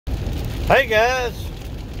Hey guys,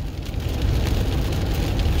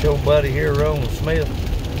 it's your buddy here, Roland Smith,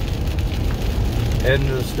 heading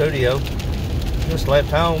to the studio. Just left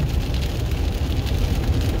home,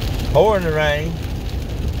 pouring the rain.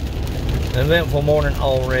 An eventful morning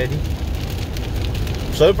already.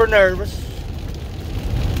 Super nervous.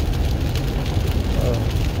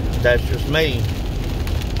 That's just me.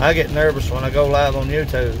 I get nervous when I go live on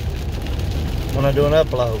YouTube, when I do an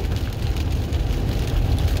upload.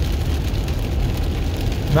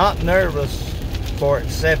 Not nervous for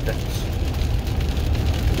acceptance.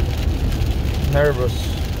 Nervous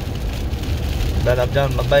that I've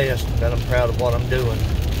done my best, that I'm proud of what I'm doing.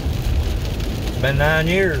 It's been 9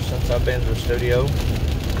 years since I've been to the studio.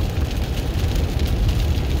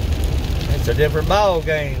 It's a different ball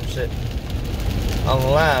game sitting on the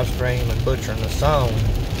live stream and butchering the song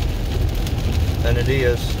than it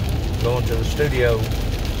is going to the studio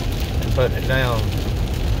and putting it down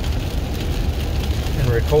and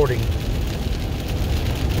recording.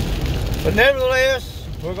 But nevertheless,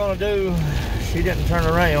 we're going to do She Didn't Turn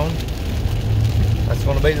Around. That's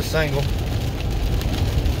going to be the single.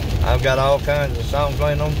 I've got all kinds of songs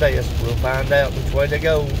laying on desk. We'll find out which way they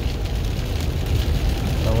go. I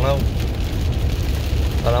don't know.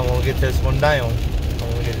 But I want to get this one down. I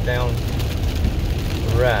want to get it down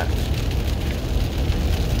right.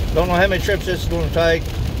 Don't know how many trips this is going to take.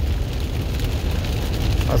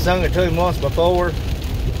 I sung it to him once before,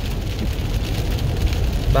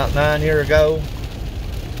 about 9 years ago.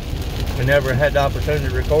 We never had the opportunity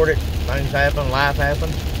to record it. Things happen, life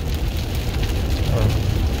happened.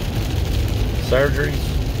 Surgeries.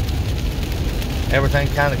 Everything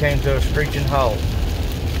kind of came to a screeching halt.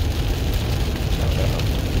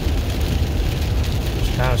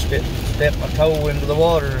 Just kind of step my toe into the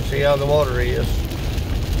water and see how the water is.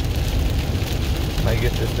 May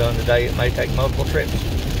get this done today. It may take multiple trips.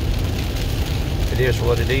 It is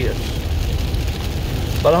what it is.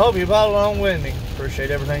 But I hope you follow along with me.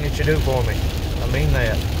 Appreciate everything that you do for me. I mean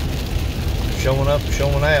that. Showing up,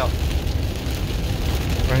 showing out.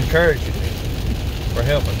 For encouraging me. For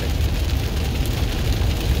helping me.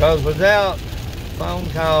 Because without phone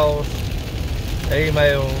calls,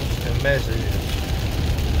 emails, and messages,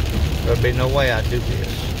 there'd be no way I'd do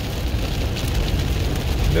this.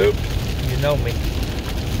 Nope. You know me.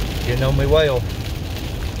 You know me well.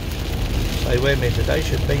 Stay with me. Today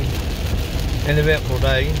should be an eventful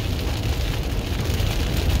day.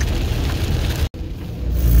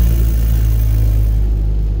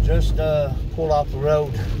 Just pulled off the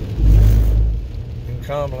road in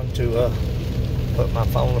Cumberland to put my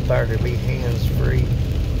phone up there to be hands-free.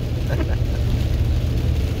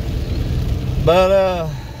 But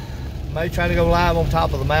may try to go live on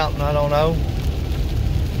top of the mountain, I don't know.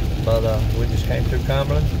 But we just came through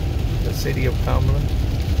Cumberland, the city of Cumberland.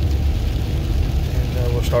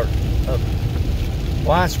 And we'll start up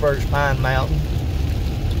Whitesburg's Pine Mountain.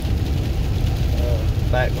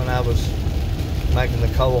 Back when I was making the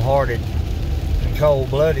Cold-Hearted and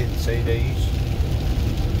Cold-Blooded CDs.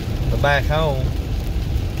 But back home,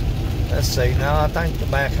 let's see, no, I think the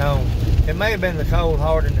back home, it may have been the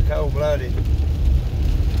Cold-Hearted and the Cold-Blooded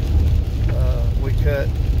we cut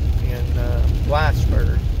in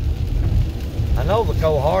Whitesburg. I know the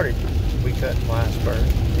Cold-Hearted we cut in Whitesburg.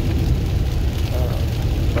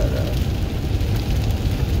 But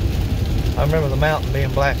I remember the mountain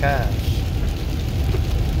being black ice.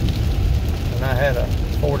 And I had a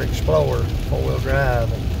Ford Explorer, 4-wheel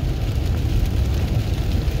drive. And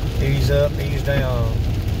ease up, ease down.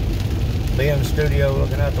 Be in the studio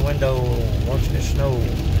looking out the window, watching it snow,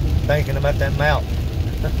 thinking about that mountain.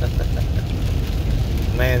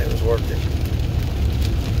 Man, it was worth it.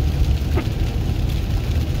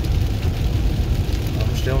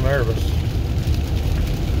 I'm still nervous.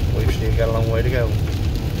 We've still got a long way to go.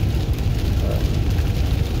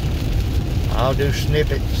 I'll do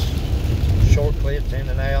snippets, short clips in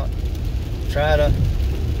and out. Try to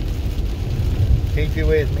keep you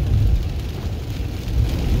with me.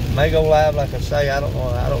 May go live, like I say. I don't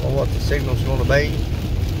know what the signal's going to be.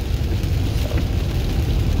 So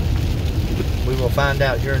we will find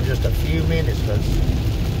out here in just a few minutes, because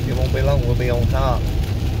it won't be long. We'll be on top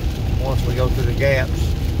once we go through the gaps.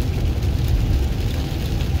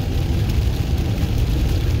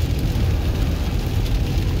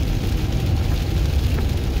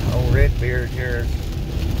 Old Redbeard here,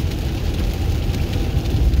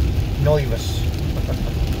 nervous.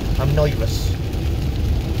 I'm nervous.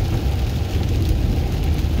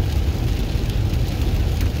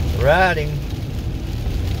 Riding.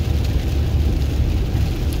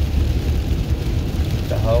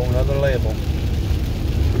 It's a whole nother level.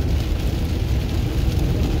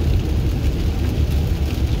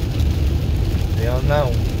 know.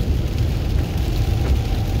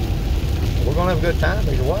 We're gonna have a good time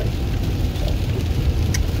either way. So,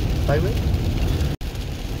 stay with me.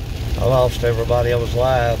 I lost everybody. I was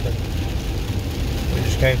live, but we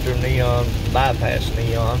just came through Neon, bypass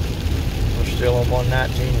Neon. We're still on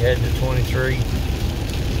 119, heading to 23.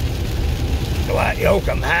 Dwight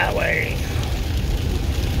Yoakam Highway.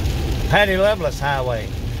 Patty Loveless Highway.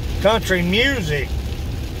 Country Music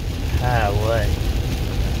Highway.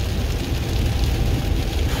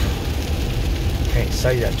 Can't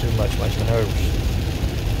say that too much, makes me nervous.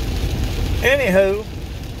 Anywho,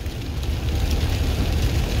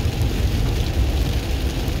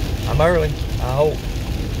 I'm early. I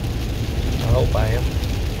hope I am.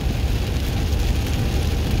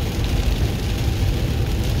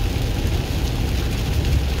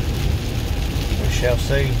 We shall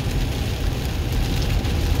see.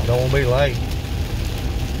 I don't want to be late.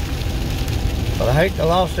 But I hate to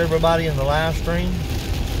lost everybody in the live stream.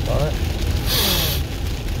 But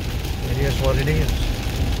it is what it is.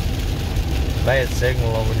 Bad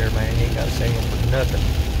signal over here, man. You ain't got a signal for nothing.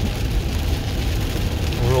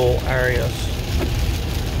 Rural areas.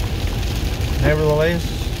 Nevertheless,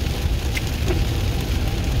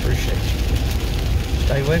 appreciate you.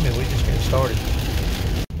 Stay with me, we just getting started.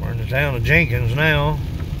 We're in the town of Jenkins now.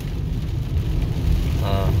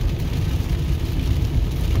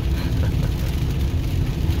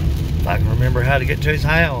 If I can remember how to get to his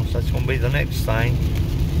house, that's going to be the next thing.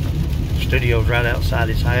 The studio's right outside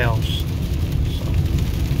his house. So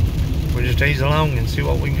we'll just ease along and see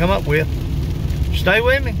what we can come up with. Stay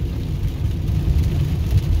with me.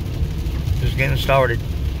 Just getting started.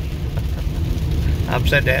 I've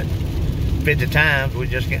said that 50 times. We're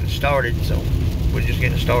just getting started, so we're just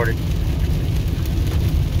getting started.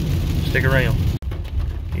 Stick around.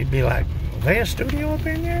 You'd be like, is there a studio up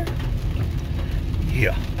in there?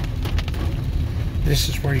 Yeah. This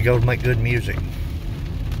is where you go to make good music.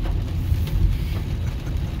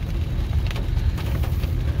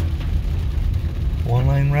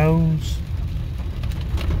 One-lane roads.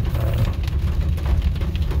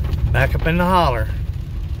 Back up in the holler.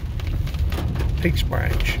 Peaks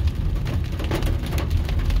Branch.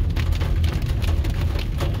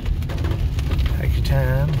 Take your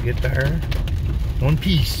time, get there. One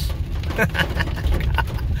piece.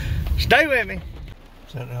 Stay with me.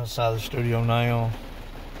 Sitting outside the studio now.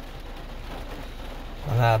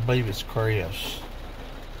 And I believe it's Chris.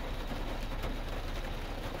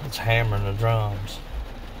 It's hammering the drums.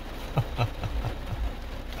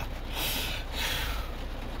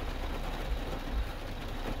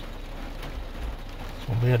 It's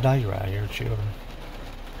gonna be a day right here, children.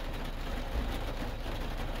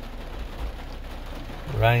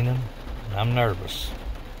 Raining, and I'm nervous.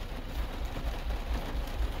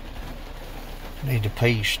 Need to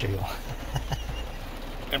pee still.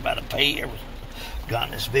 Everybody pee. Got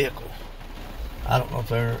in this vehicle. I don't know if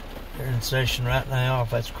they're in session right now, or if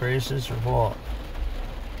that's Chris's or what.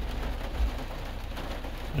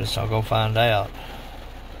 Guess I'll go find out.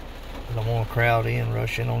 I don't want to crowd in,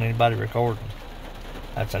 rush in on anybody recording.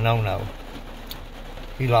 That's a no-no.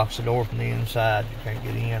 He locks the door from the inside. You can't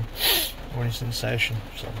get in when he's in session.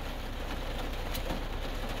 So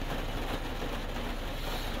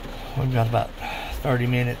we've got about 30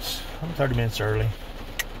 minutes. I'm 30 minutes early.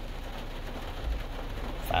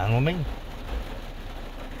 Fine with me.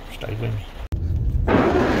 Stay with me.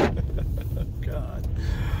 God.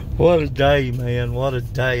 What a day, man. What a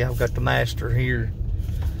day. I've got the master here.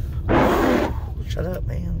 Shut up,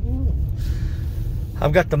 man.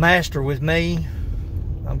 I've got the master with me.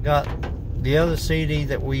 I've got the other CD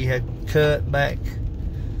that we had cut back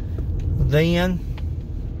then.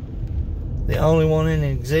 The only one in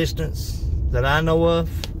existence that I know of.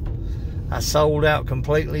 I sold out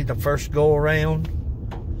completely the first go around.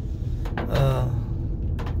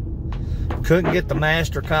 Couldn't get the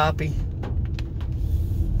master copy.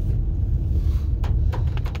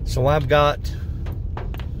 So I've got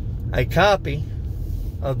a copy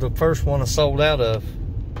of the first one I sold out of.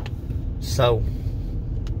 So,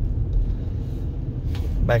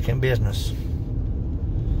 back in business.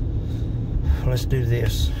 Let's do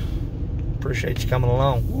this. Appreciate you coming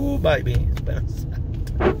along. Ooh, baby,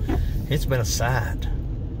 it's been a sight.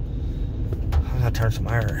 I gotta turn some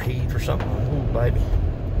air heat or something. Ooh, baby.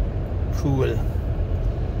 Cool.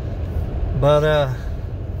 But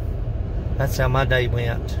that's how my day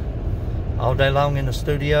went. All day long in the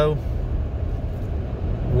studio,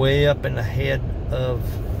 way up in the head of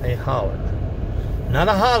a holler. Not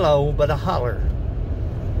a hollow, but a holler.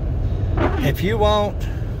 If you want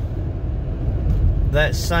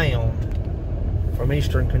that sound from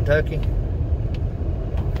Eastern Kentucky,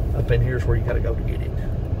 Up in here's where you gotta go to get it.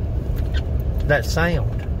 That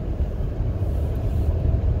sound.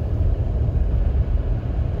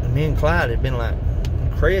 And me and Clyde had been like,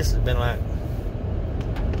 and Chris had been like,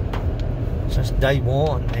 since day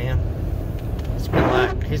one, man. It's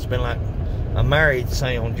been like a married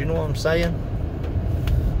sound. You know what I'm saying?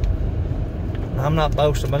 I'm not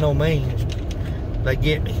boasting by no means. They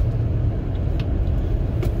get me.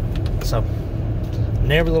 So,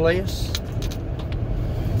 nevertheless,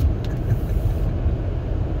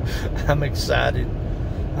 I'm excited.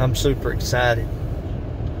 I'm super excited.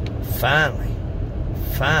 Finally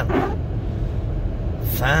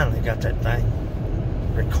got that thing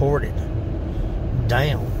recorded,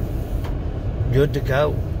 down, good to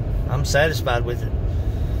go. I'm satisfied with it.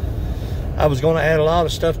 I was going to add a lot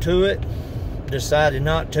of stuff to it, decided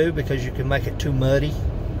not to because you can make it too muddy.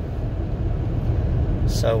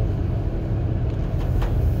 So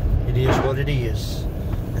it is what it is,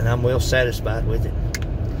 and I'm well satisfied with it.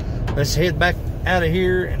 Let's head back out of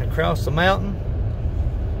here and across the mountain.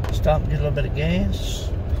 Stop and get a little bit of gas.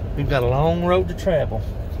 We've got a long road to travel.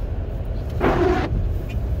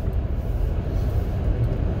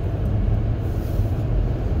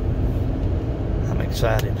 I'm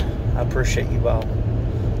excited. I appreciate you all.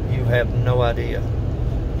 You have no idea.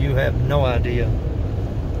 You have no idea.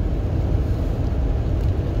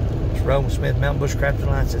 It's Roland Smith, Mountain Bush Crafting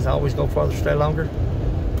Alliance says, always go farther, stay longer.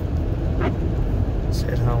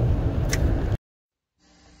 Sit home.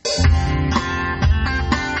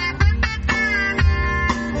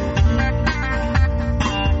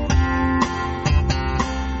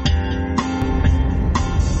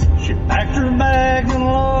 She packed her bags and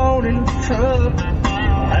loaded the truck,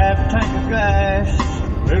 half a tank of gas,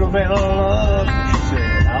 a little bit of luck. She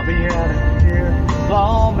said, I'll be out of here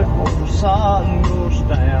long before the sun goes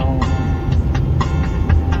down.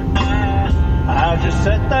 I just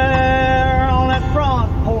sat there on that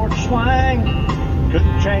front porch swing,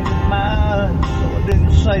 couldn't change her mind, so I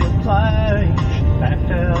didn't say a thing. She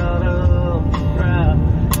backed out of